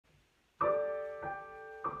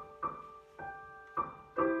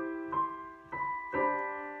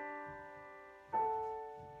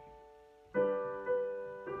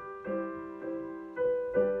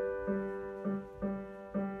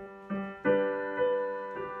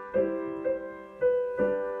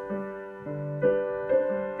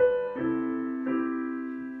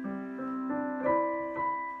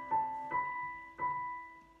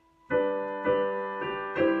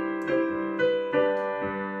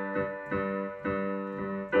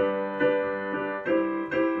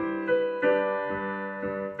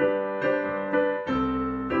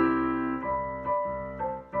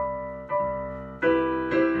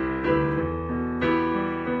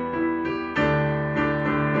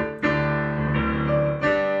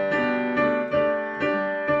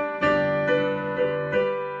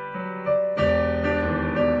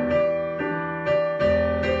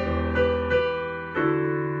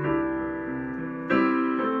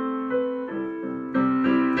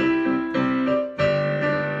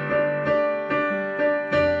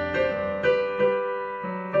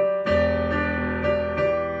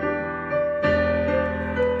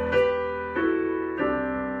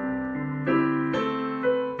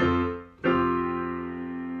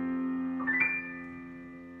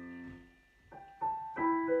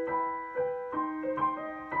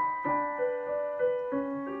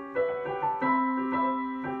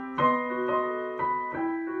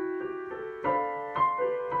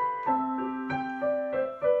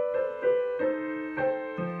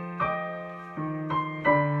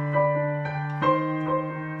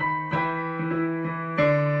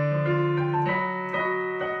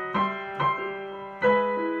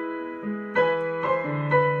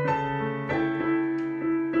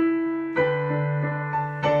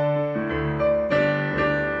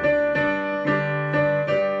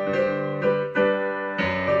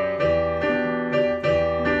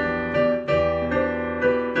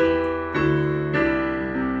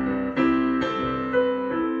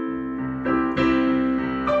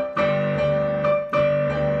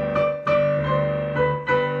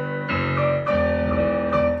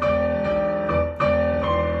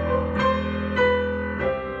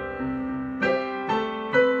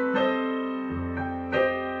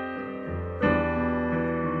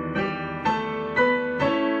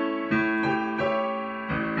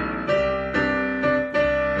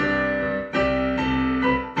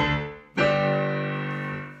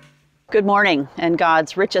Good morning, and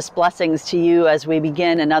God's richest blessings to you as we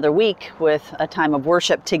begin another week with a time of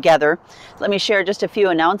worship together. Let me share just a few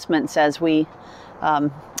announcements as we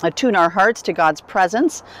attune our hearts to God's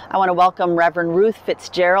presence. I want to welcome Reverend Ruth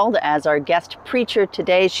Fitzgerald as our guest preacher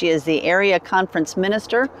today. She is the area conference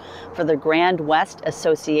minister for the Grand West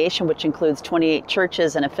Association, which includes 28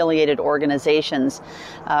 churches and affiliated organizations.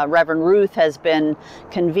 Reverend Ruth has been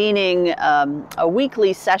convening a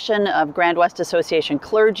weekly session of Grand West Association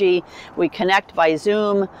clergy. We connect by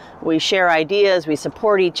Zoom, we share ideas, we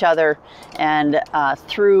support each other, and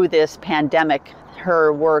through this pandemic,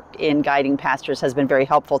 her work in guiding pastors has been very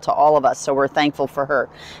helpful to all of us, so we're thankful for her.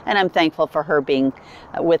 And I'm thankful for her being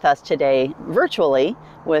with us today virtually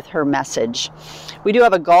with her message. We do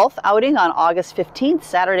have a golf outing on August 15th,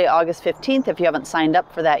 Saturday, August 15th. If you haven't signed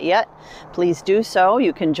up for that yet, please do so.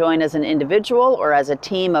 You can join as an individual or as a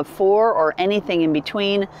team of 4 or anything in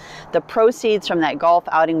between. The proceeds from that golf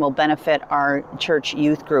outing will benefit our church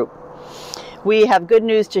youth group. We have good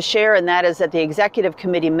news to share, and that is that the executive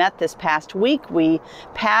committee met this past week. We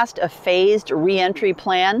passed a phased reentry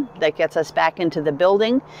plan that gets us back into the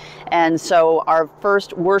building. And so our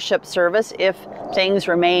first worship service, if things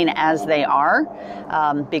remain as they are,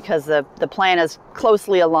 because the plan is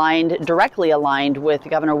closely aligned, directly aligned with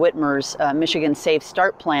Governor Whitmer's Michigan Safe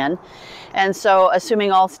Start plan. And so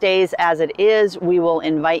assuming all stays as it is, we will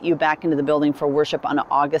invite you back into the building for worship on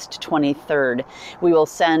August 23rd. We will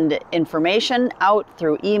send information out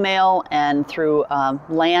through email and through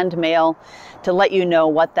land mail to let you know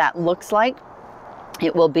what that looks like.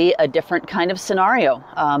 It will be a different kind of scenario,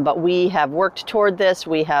 but we have worked toward this.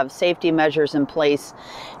 We have safety measures in place,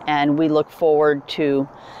 and we look forward to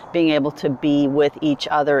being able to be with each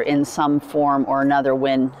other in some form or another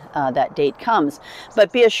when that date comes.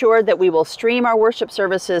 But be assured that we will stream our worship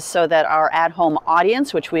services so that our at-home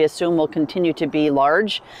audience, which we assume will continue to be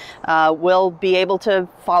large, will be able to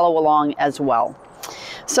follow along as well.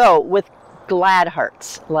 So with glad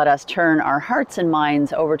hearts, let us turn our hearts and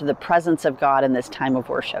minds over to the presence of God in this time of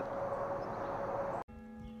worship.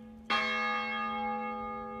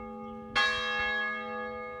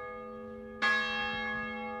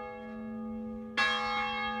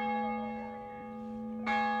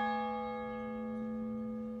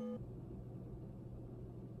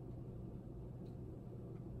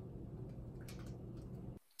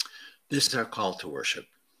 This is our call to worship.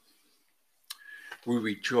 We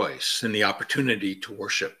rejoice in the opportunity to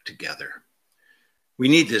worship together. We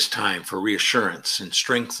need this time for reassurance and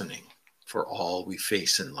strengthening for all we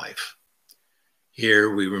face in life.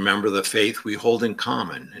 Here we remember the faith we hold in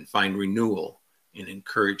common and find renewal and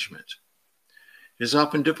encouragement. It is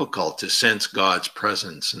often difficult to sense God's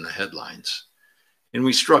presence in the headlines, and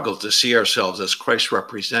we struggle to see ourselves as Christ's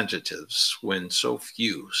representatives when so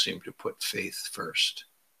few seem to put faith first.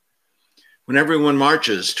 When everyone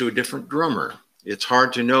marches to a different drummer, it's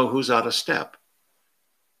hard to know who's out of step.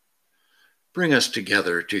 Bring us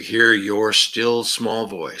together to hear your still small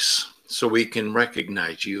voice so we can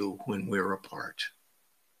recognize you when we're apart.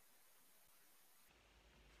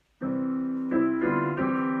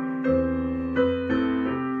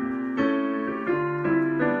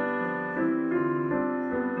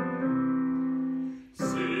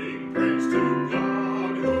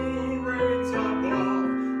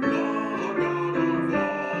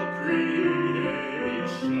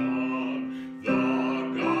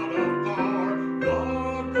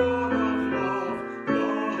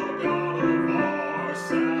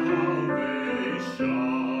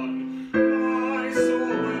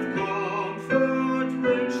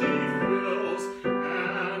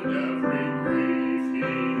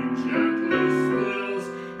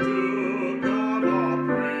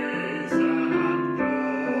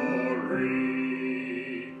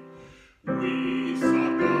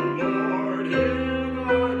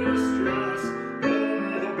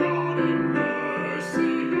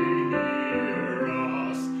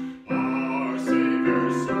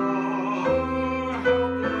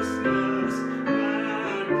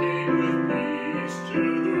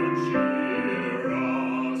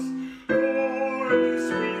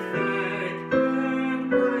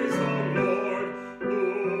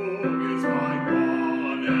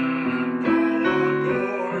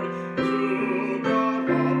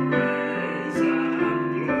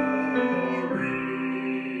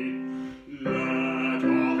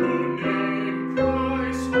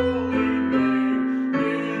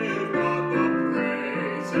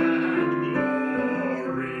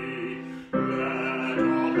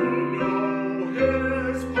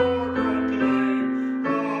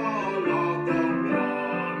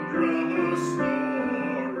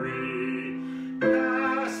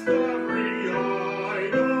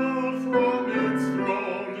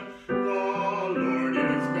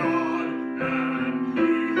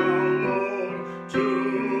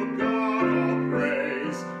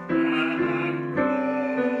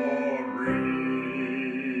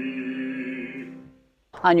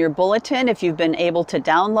 On your bulletin, if you've been able to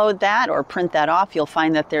download that or print that off, you'll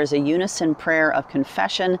find that there's a unison prayer of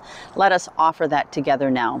confession. Let us offer that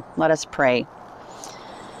together now. Let us pray.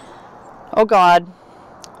 O God,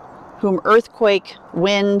 whom earthquake,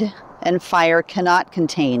 wind, and fire cannot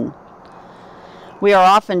contain, we are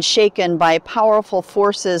often shaken by powerful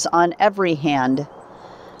forces on every hand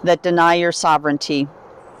that deny your sovereignty.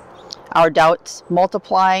 Our doubts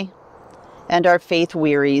multiply and our faith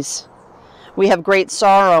wearies. We have great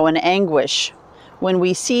sorrow and anguish when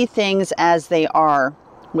we see things as they are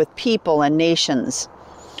with people and nations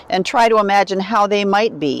and try to imagine how they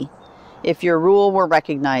might be if your rule were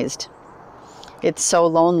recognized. It's so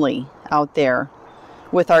lonely out there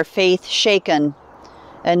with our faith shaken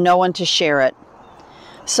and no one to share it.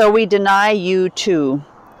 So we deny you too.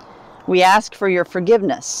 We ask for your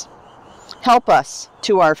forgiveness. Help us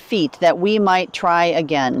to our feet that we might try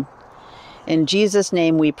again. In Jesus'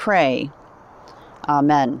 name we pray.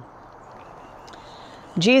 Amen.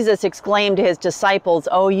 Jesus exclaimed to his disciples,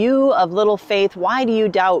 "O you of little faith, why do you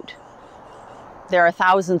doubt?" There are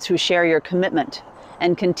thousands who share your commitment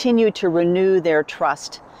and continue to renew their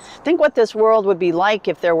trust. Think what this world would be like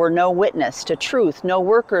if there were no witness to truth, no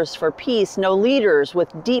workers for peace, no leaders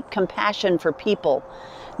with deep compassion for people,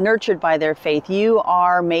 nurtured by their faith. You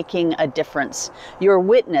are making a difference. Your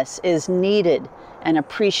witness is needed and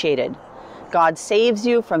appreciated. God saves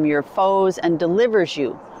you from your foes and delivers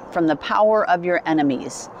you from the power of your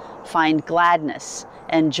enemies. Find gladness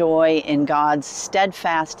and joy in God's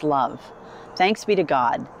steadfast love. Thanks be to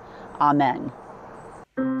God. Amen.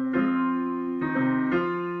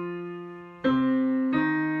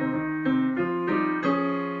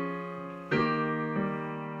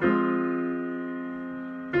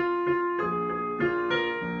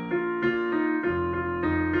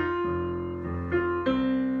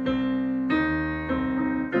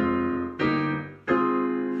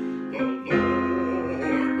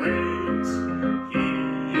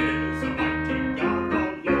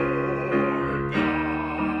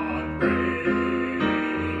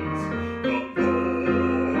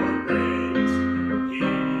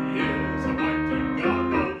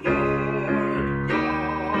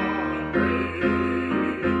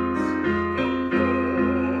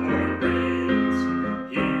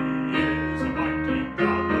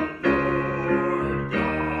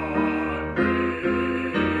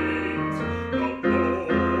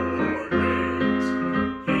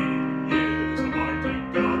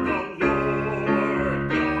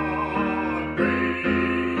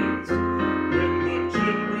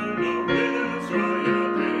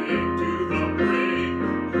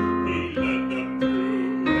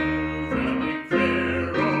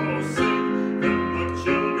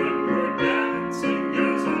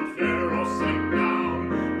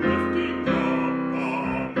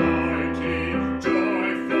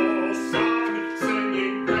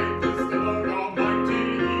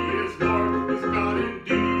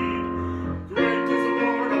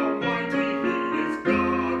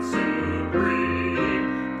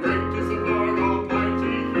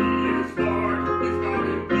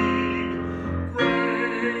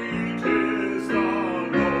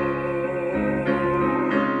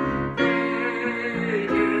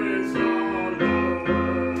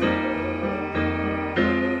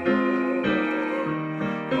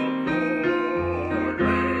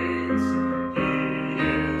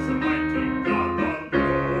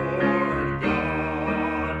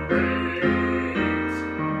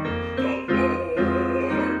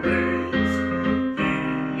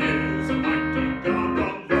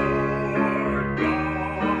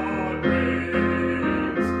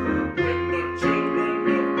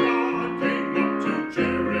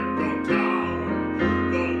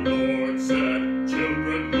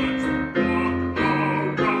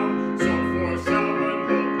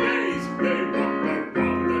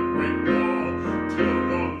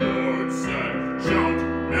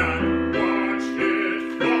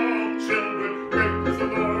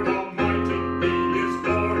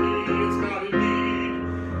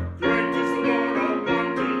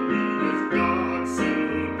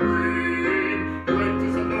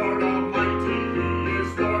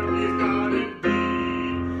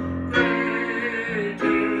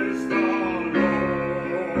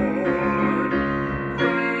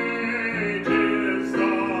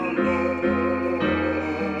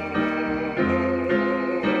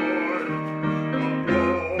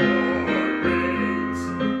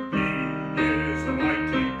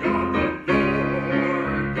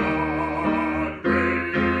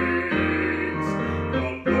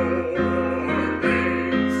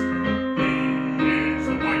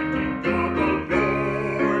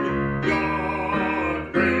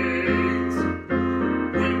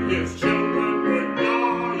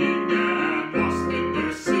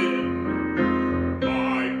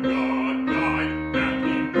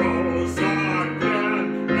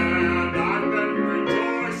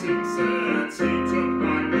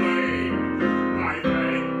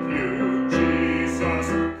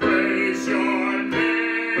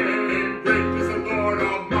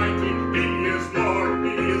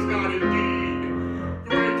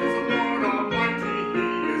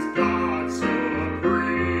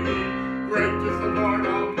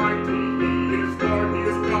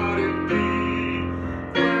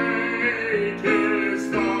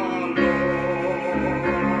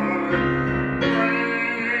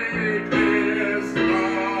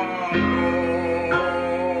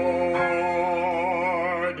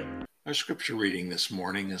 Our scripture reading this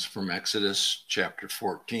morning is from Exodus chapter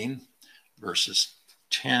 14, verses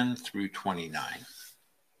 10 through 29.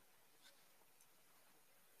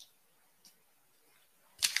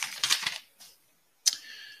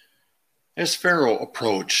 As Pharaoh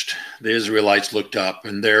approached, the Israelites looked up,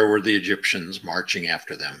 and there were the Egyptians marching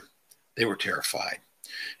after them. They were terrified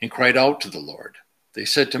and cried out to the Lord. They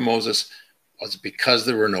said to Moses, "Was it because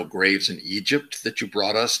there were no graves in Egypt that you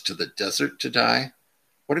brought us to the desert to die?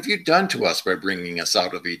 What have you done to us by bringing us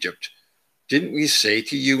out of Egypt? Didn't we say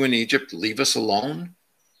to you in Egypt, 'Leave us alone.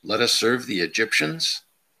 Let us serve the Egyptians'?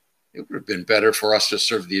 It would have been better for us to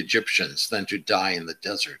serve the Egyptians than to die in the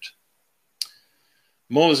desert."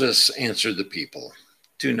 Moses answered the people,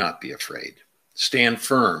 "Do not be afraid. Stand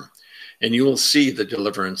firm, and you will see the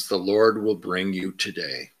deliverance the Lord will bring you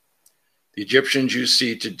today. The Egyptians you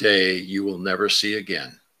see today, you will never see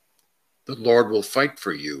again. The Lord will fight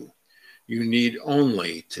for you. You need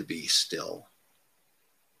only to be still."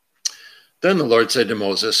 Then the Lord said to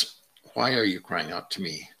Moses, "Why are you crying out to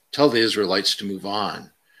me? Tell the Israelites to move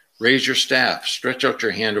on. Raise your staff, stretch out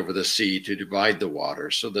your hand over the sea to divide the water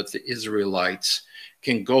so that the Israelites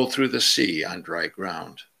can go through the sea on dry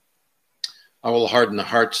ground. I will harden the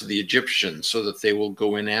hearts of the Egyptians so that they will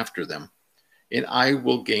go in after them, and I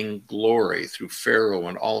will gain glory through Pharaoh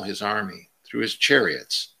and all his army, through his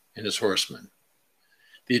chariots and his horsemen.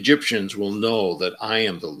 The Egyptians will know that I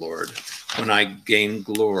am the Lord when I gain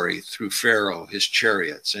glory through Pharaoh, his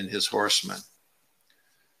chariots, and his horsemen."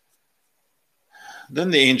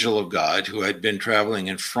 Then the angel of God, who had been traveling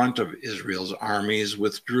in front of Israel's armies,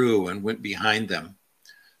 withdrew and went behind them.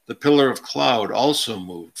 The pillar of cloud also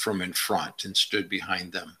moved from in front and stood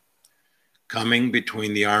behind them, coming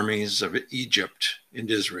between the armies of Egypt and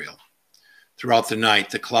Israel. Throughout the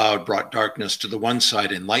night, the cloud brought darkness to the one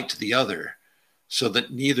side and light to the other, so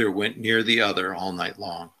that neither went near the other all night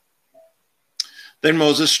long. Then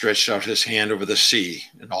Moses stretched out his hand over the sea,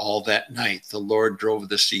 and all that night the Lord drove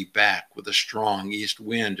the sea back with a strong east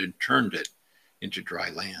wind and turned it into dry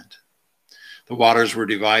land. The waters were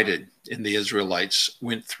divided, and the Israelites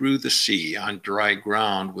went through the sea on dry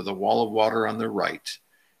ground with a wall of water on their right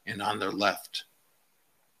and on their left.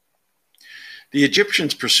 The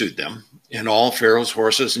Egyptians pursued them, and all Pharaoh's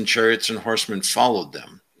horses and chariots and horsemen followed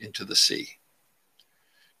them into the sea.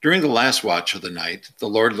 During the last watch of the night, the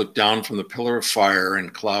Lord looked down from the pillar of fire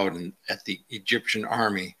and cloud at the Egyptian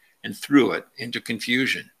army and threw it into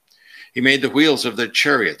confusion. He made the wheels of their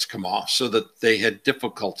chariots come off so that they had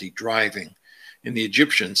difficulty driving. And the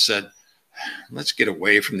Egyptians said, "Let's get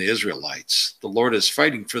away from the Israelites. The Lord is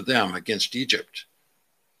fighting for them against Egypt."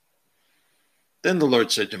 Then the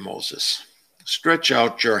Lord said to Moses, "Stretch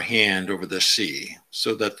out your hand over the sea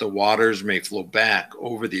so that the waters may flow back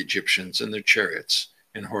over the Egyptians and their chariots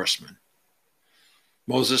and horsemen."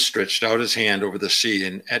 Moses stretched out his hand over the sea,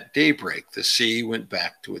 and at daybreak the sea went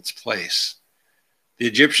back to its place. The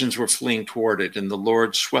Egyptians were fleeing toward it, and the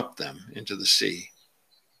Lord swept them into the sea.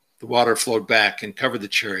 The water flowed back and covered the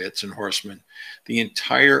chariots and horsemen, the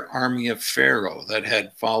entire army of Pharaoh that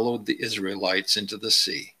had followed the Israelites into the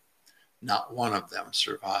sea. Not one of them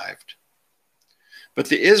survived. But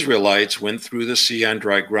the Israelites went through the sea on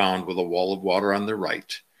dry ground with a wall of water on their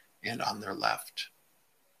right and on their left.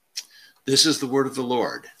 This is the word of the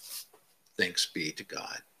Lord. Thanks be to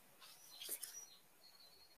God.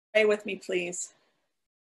 Pray with me, please.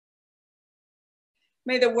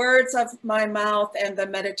 May the words of my mouth and the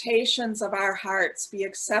meditations of our hearts be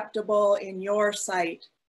acceptable in your sight,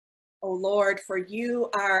 O Lord, for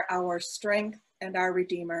you are our strength and our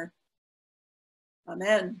Redeemer.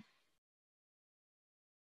 Amen.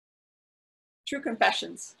 True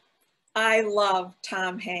confessions. I love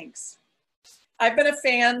Tom Hanks. I've been a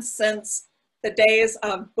fan since the days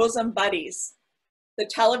of Bosom Buddies, the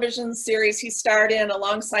television series he starred in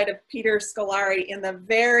alongside of Peter Scolari in the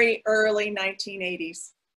very early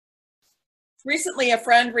 1980s. Recently, a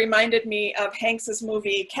friend reminded me of Hanks's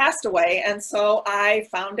movie Castaway, and so I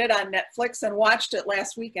found it on Netflix and watched it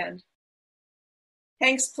last weekend.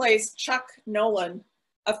 Hanks plays Chuck Nolan,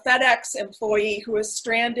 a FedEx employee who is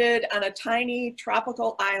stranded on a tiny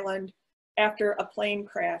tropical island after a plane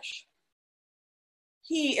crash.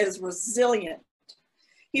 He is resilient.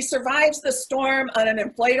 He survives the storm on an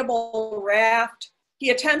inflatable raft. He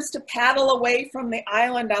attempts to paddle away from the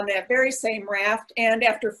island on that very same raft, and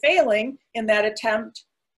after failing in that attempt,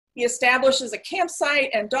 he establishes a campsite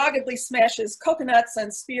and doggedly smashes coconuts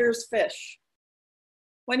and spears fish.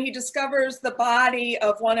 When he discovers the body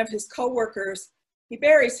of one of his coworkers, he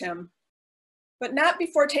buries him, but not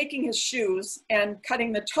before taking his shoes and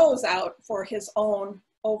cutting the toes out for his own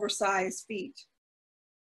oversized feet.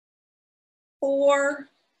 4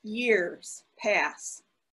 years pass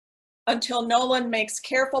until Nolan makes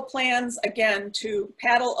careful plans again to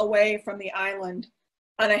paddle away from the island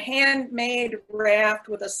on a handmade raft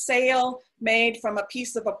with a sail made from a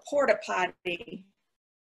piece of a porta potty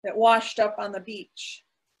that washed up on the beach.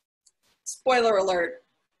 Spoiler alert,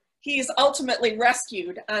 he's ultimately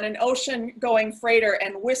rescued on an ocean-going freighter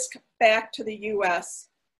and whisked back to the US.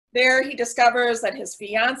 There he discovers that his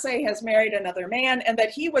fiancée has married another man and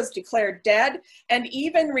that he was declared dead and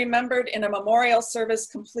even remembered in a memorial service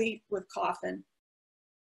complete with coffin.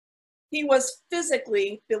 He was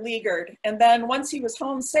physically beleaguered and then once he was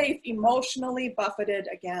home safe, emotionally buffeted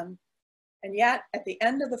again. And yet at the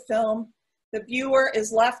end of the film, the viewer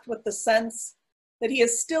is left with the sense that he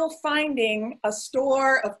is still finding a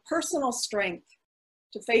store of personal strength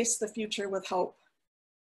to face the future with hope.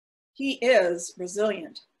 He is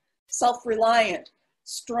resilient, self-reliant,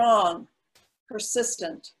 strong,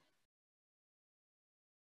 persistent.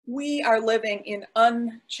 We are living in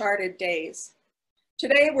uncharted days.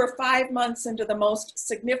 Today, we're 5 months into the most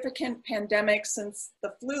significant pandemic since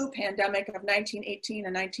the flu pandemic of 1918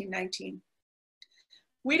 and 1919.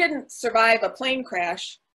 We didn't survive a plane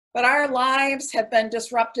crash, but our lives have been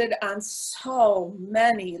disrupted on so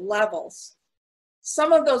many levels.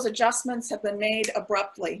 Some of those adjustments have been made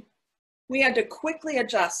abruptly. We had to quickly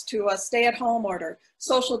adjust to a stay-at-home order,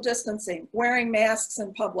 social distancing, wearing masks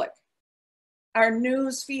in public. Our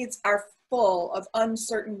news feeds are full of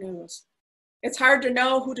uncertain news. It's hard to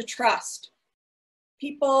know who to trust.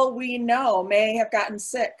 People we know may have gotten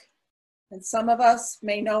sick, and some of us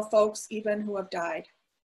may know folks even who have died.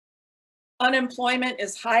 Unemployment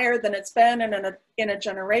is higher than it's been in a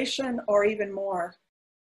generation or even more.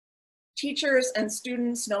 Teachers and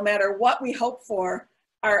students, no matter what we hope for,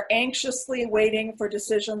 are anxiously waiting for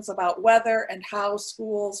decisions about whether and how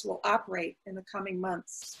schools will operate in the coming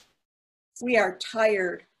months. We are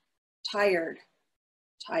tired, tired,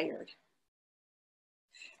 tired.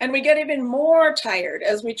 And we get even more tired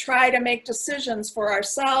as we try to make decisions for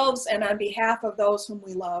ourselves and on behalf of those whom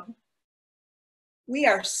we love. We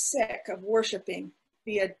are sick of worshiping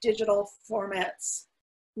via digital formats,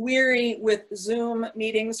 weary with Zoom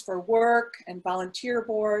meetings for work and volunteer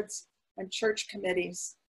boards and church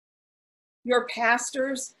committees. Your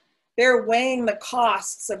pastors, they're weighing the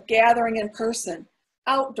costs of gathering in person,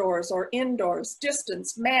 outdoors or indoors,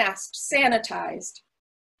 distanced, masked, sanitized,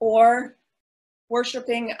 or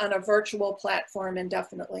worshiping on a virtual platform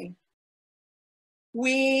indefinitely.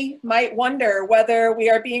 We might wonder whether we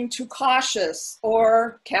are being too cautious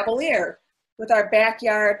or cavalier with our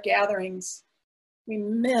backyard gatherings. We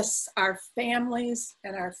miss our families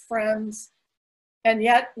and our friends, and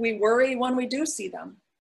yet we worry when we do see them.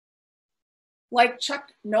 Like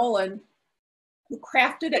Chuck Nolan, who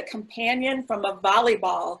crafted a companion from a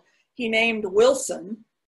volleyball he named Wilson,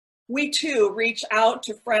 we too reach out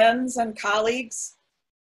to friends and colleagues.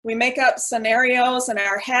 We make up scenarios in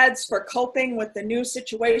our heads for coping with the new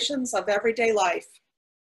situations of everyday life.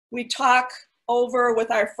 We talk over with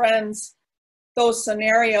our friends those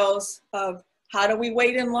scenarios of how do we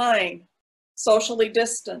wait in line, socially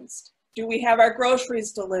distanced? Do we have our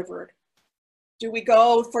groceries delivered? Do we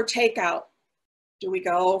go for takeout? Do we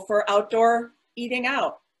go for outdoor eating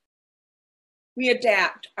out? We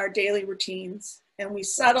adapt our daily routines and we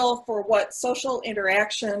settle for what social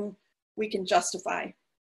interaction we can justify.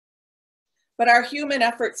 But our human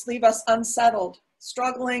efforts leave us unsettled,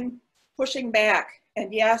 struggling, pushing back,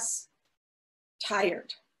 and yes,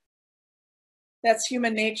 tired. That's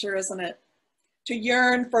human nature, isn't it? To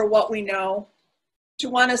yearn for what we know, to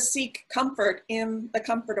want to seek comfort in the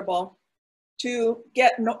comfortable, to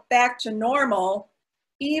get back to normal,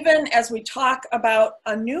 even as we talk about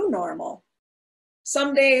a new normal.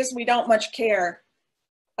 Some days we don't much care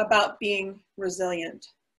about being resilient.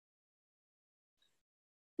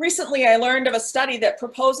 Recently, I learned of a study that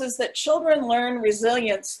proposes that children learn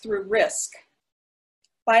resilience through risk.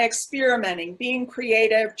 By experimenting, being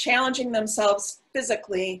creative, challenging themselves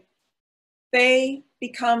physically, they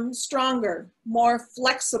become stronger, more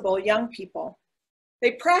flexible young people.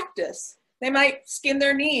 They practice. They might skin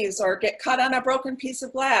their knees or get cut on a broken piece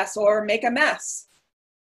of glass or make a mess.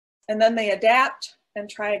 And then they adapt and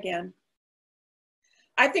try again.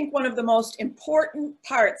 I think one of the most important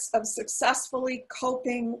parts of successfully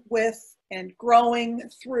coping with and growing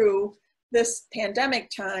through this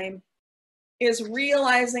pandemic time is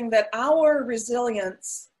realizing that our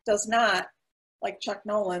resilience does not, like Chuck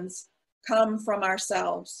Nolan's, come from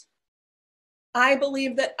ourselves. I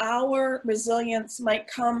believe that our resilience might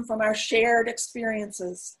come from our shared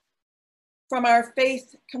experiences, from our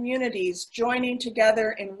faith communities joining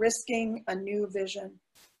together in risking a new vision.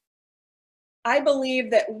 I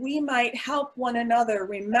believe that we might help one another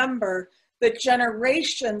remember the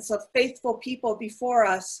generations of faithful people before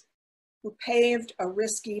us who paved a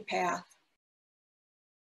risky path.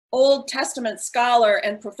 Old Testament scholar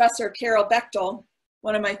and professor Carol Bechtel,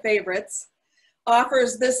 one of my favorites,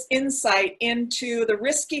 offers this insight into the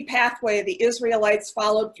risky pathway the Israelites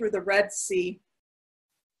followed through the Red Sea.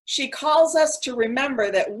 She calls us to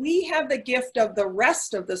remember that we have the gift of the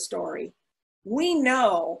rest of the story. We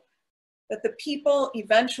know that the people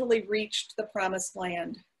eventually reached the promised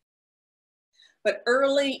land. But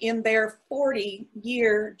early in their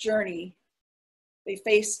 40-year journey, they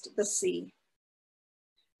faced the sea.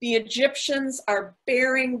 The Egyptians are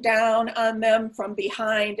bearing down on them from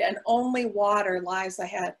behind, and only water lies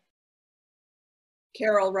ahead.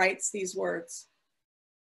 Carol writes these words.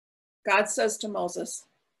 God says to Moses,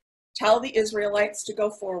 "Tell the Israelites to go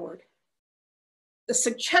forward." The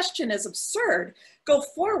suggestion is absurd. Go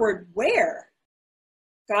forward where?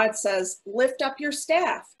 God says, "Lift up your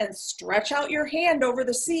staff and stretch out your hand over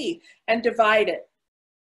the sea and divide it,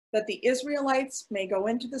 that the Israelites may go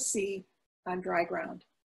into the sea on dry ground."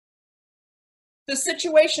 The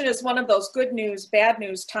situation is one of those good news, bad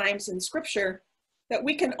news times in Scripture that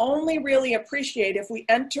we can only really appreciate if we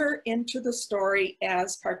enter into the story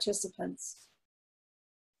as participants.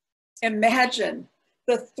 Imagine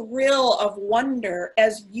the thrill of wonder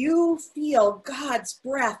as you feel God's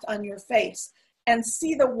breath on your face and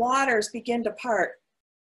see the waters begin to part.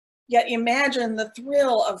 Yet imagine the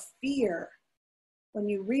thrill of fear when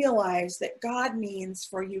you realize that God means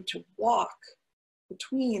for you to walk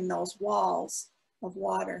between those walls of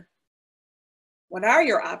water. What are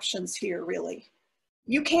your options here, really?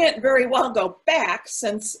 You can't very well go back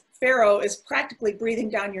since Pharaoh is practically breathing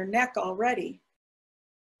down your neck already.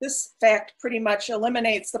 This fact pretty much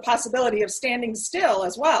eliminates the possibility of standing still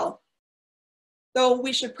as well, though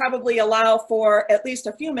we should probably allow for at least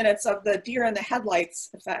a few minutes of the deer in the headlights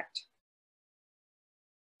effect.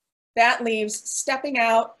 That leaves stepping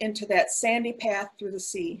out into that sandy path through the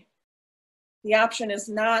sea. The option is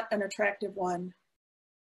not an attractive one,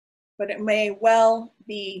 but it may well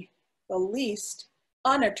be the least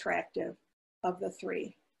unattractive of the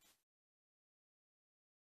three.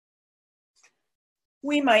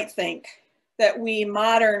 We might think that we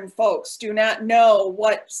modern folks do not know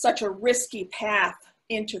what such a risky path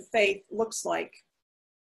into faith looks like.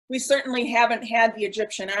 We certainly haven't had the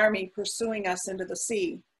Egyptian army pursuing us into the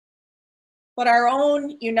sea. But our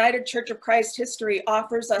own United Church of Christ history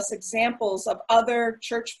offers us examples of other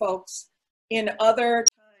church folks in other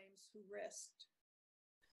times who risked.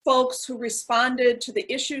 Folks who responded to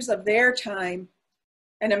the issues of their time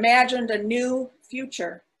and imagined a new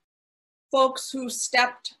future. Folks who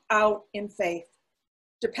stepped out in faith,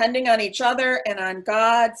 depending on each other and on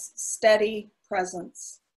God's steady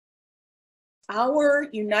presence. Our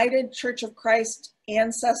United Church of Christ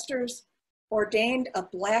ancestors ordained a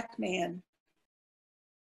Black man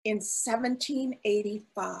in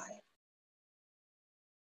 1785.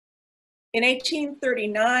 In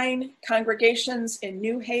 1839, congregations in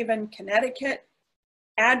New Haven, Connecticut,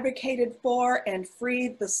 advocated for and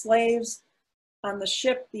freed the slaves on the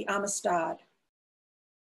ship the Amistad.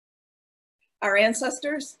 Our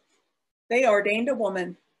ancestors, they ordained a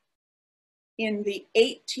woman in the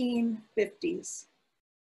 1850s.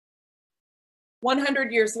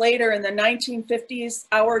 100 years later, in the 1950s,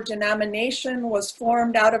 our denomination was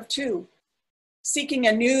formed out of two, seeking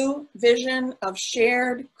a new vision of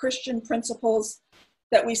shared Christian principles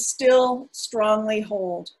that we still strongly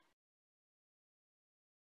hold.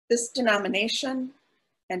 This denomination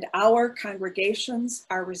and our congregations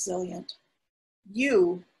are resilient.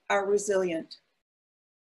 You are resilient.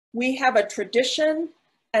 We have a tradition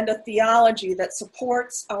and a theology that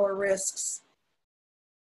supports our risks.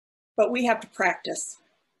 But we have to practice,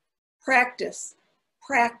 practice,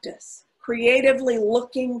 practice, creatively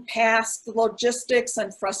looking past the logistics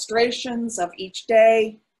and frustrations of each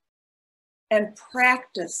day, and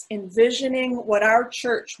practice envisioning what our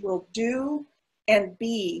church will do and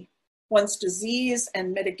be once disease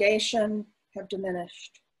and mitigation have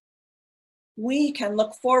diminished. We can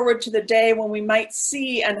look forward to the day when we might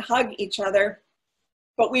see and hug each other,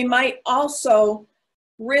 but we might also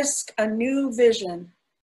risk a new vision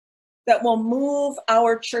that will move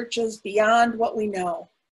our churches beyond what we know,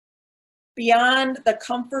 beyond the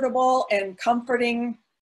comfortable and comforting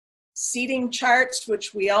seating charts,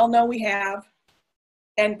 which we all know we have,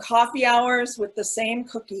 and coffee hours with the same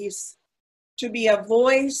cookies, to be a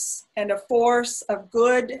voice and a force of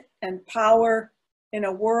good and power in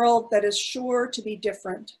a world that is sure to be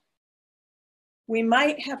different. We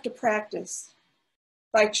might have to practice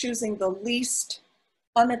by choosing the least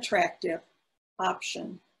unattractive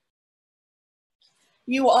option.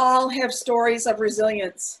 You all have stories of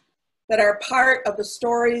resilience that are part of the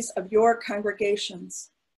stories of your congregations.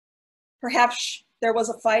 Perhaps there was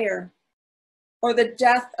a fire or the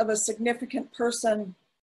death of a significant person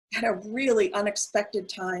at a really unexpected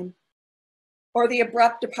time, or the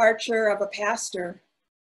abrupt departure of a pastor,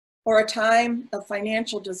 or a time of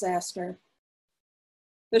financial disaster.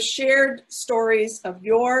 The shared stories of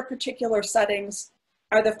your particular settings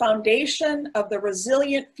are the foundation of the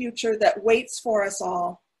resilient future that waits for us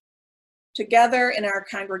all. Together in our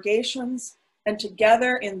congregations and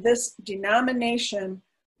together in this denomination,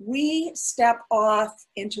 we step off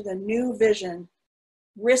into the new vision,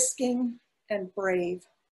 risking and brave.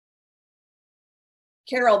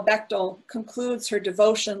 Carol Bechtel concludes her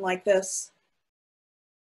devotion like this: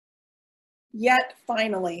 "Yet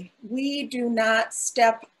finally, we do not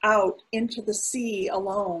step out into the sea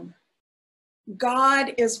alone.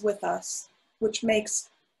 God is with us, which makes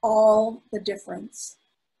all the difference.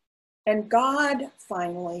 And God,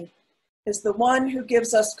 finally, is the one who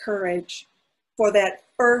gives us courage for that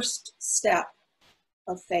first step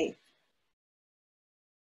of faith."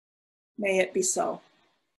 May it be so.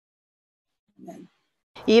 Amen.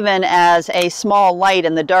 Even as a small light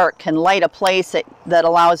in the dark can light a place that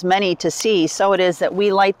allows many to see, so it is that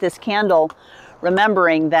we light this candle,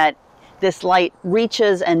 remembering that this light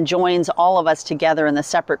reaches and joins all of us together in the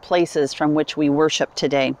separate places from which we worship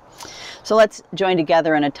today. So let's join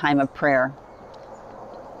together in a time of prayer.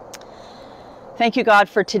 Thank you, God,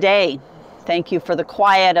 for today. Thank you for the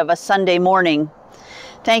quiet of a Sunday morning.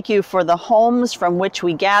 Thank you for the homes from which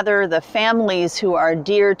we gather, the families who are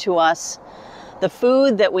dear to us, the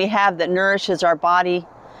food that we have that nourishes our body,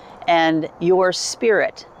 and your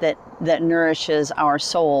spirit that nourishes our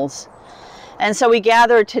souls. And so we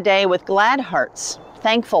gather today with glad hearts,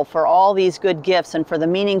 thankful for all these good gifts and for the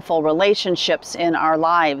meaningful relationships in our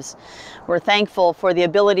lives. We're thankful for the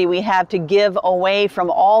ability we have to give away from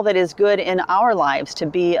all that is good in our lives to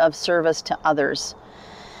be of service to others.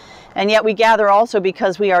 And yet we gather also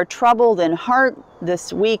because we are troubled in heart.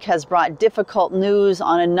 This week has brought difficult news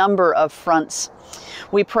on a number of fronts.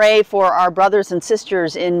 We pray for our brothers and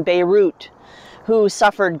sisters in Beirut who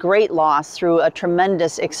suffered great loss through a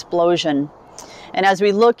tremendous explosion. And as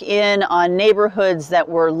we look in on neighborhoods that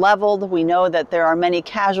were leveled, we know that there are many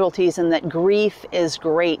casualties and that grief is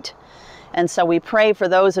great. And so we pray for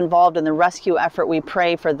those involved in the rescue effort. We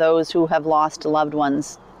pray for those who have lost loved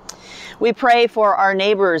ones. We pray for our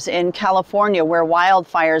neighbors in California where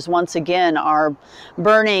wildfires once again are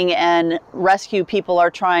burning and rescue people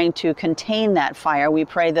are trying to contain that fire. We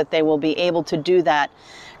pray that they will be able to do that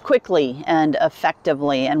quickly and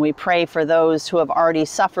effectively. And we pray for those who have already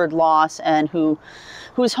suffered loss and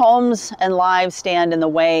whose homes and lives stand in the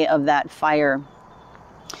way of that fire.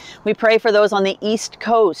 We pray for those on the East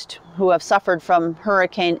Coast who have suffered from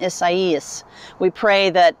Hurricane Isaias. We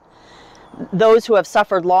pray that those who have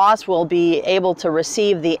suffered loss will be able to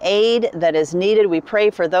receive the aid that is needed. We pray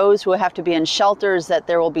for those who have to be in shelters that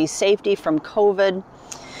there will be safety from COVID.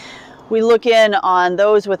 We look in on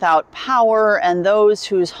those without power and those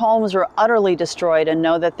whose homes are utterly destroyed and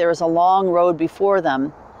know that there is a long road before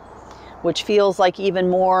them, which feels like even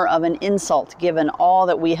more of an insult given all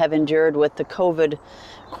that we have endured with the COVID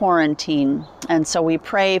quarantine. And so we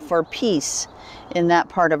pray for peace in that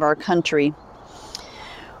part of our country.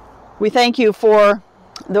 We thank you for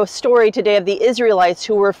the story today of the Israelites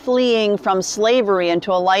who were fleeing from slavery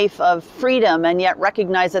into a life of freedom and yet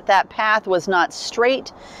recognize that that path was not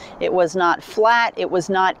straight, it was not flat, it was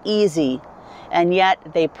not easy. And yet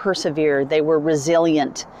they persevered, they were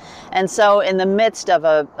resilient. And so in the midst of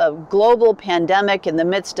a global pandemic, in the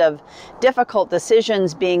midst of difficult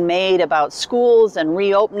decisions being made about schools and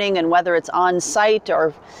reopening and whether it's on site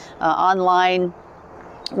or online,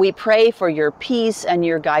 we pray for your peace and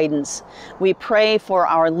your guidance. We pray for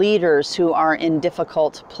our leaders who are in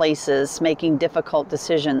difficult places, making difficult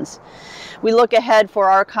decisions. We look ahead for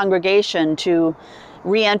our congregation to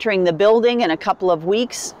re-entering the building in a couple of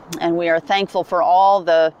weeks, and we are thankful for all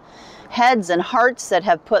the heads and hearts that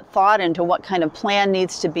have put thought into what kind of plan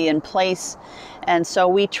needs to be in place. And so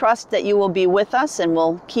we trust that you will be with us and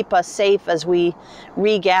will keep us safe as we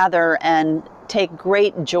regather and take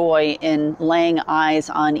great joy in laying eyes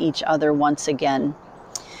on each other once again.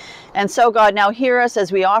 And so, God, now hear us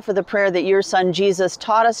as we offer the prayer that your Son Jesus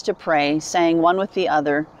taught us to pray, saying one with the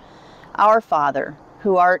other, Our Father,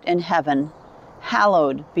 who art in heaven,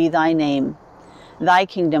 hallowed be thy name. Thy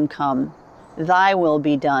kingdom come, thy will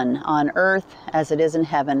be done on earth as it is in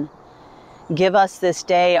heaven. Give us this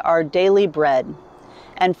day our daily bread,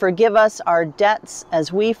 and forgive us our debts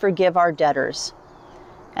as we forgive our debtors.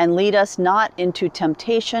 And lead us not into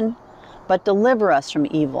temptation, but deliver us from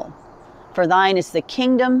evil. For thine is the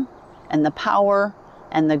kingdom, and the power,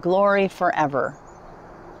 and the glory forever.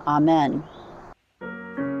 Amen.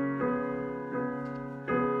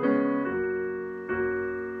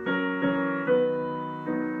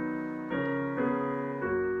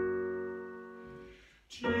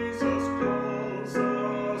 Jesus calls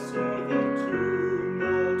us o'er the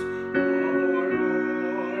tumult of our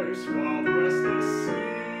lives, while the restless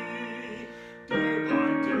sea, day by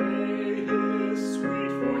day, his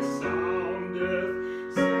sweet voice soundeth,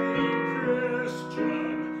 saying,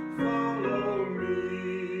 Christian, follow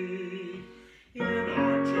me. In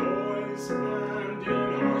our joys and in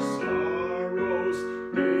our sorrows,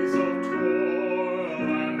 days of toil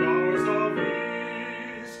and hours of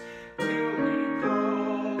ease, till he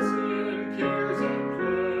calls in cares and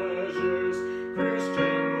pleasures,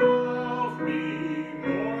 Christian, love me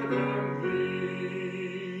more than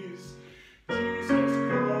these. Jesus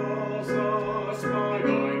calls us by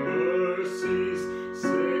thy mercies,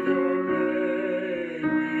 Savior, may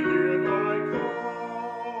we hear thy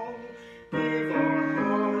call. Give our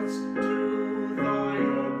hearts to thine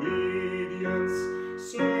obedience,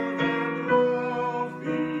 serve and love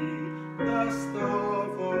thee best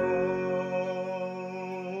of all.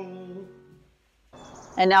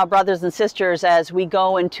 And now, brothers and sisters, as we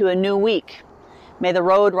go into a new week, may the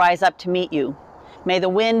road rise up to meet you. May the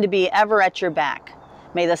wind be ever at your back.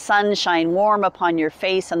 May the sun shine warm upon your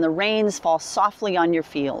face and the rains fall softly on your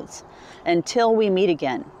fields. Until we meet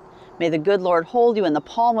again, may the good Lord hold you in the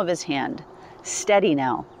palm of his hand, steady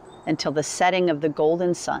now, until the setting of the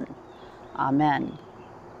golden sun. Amen.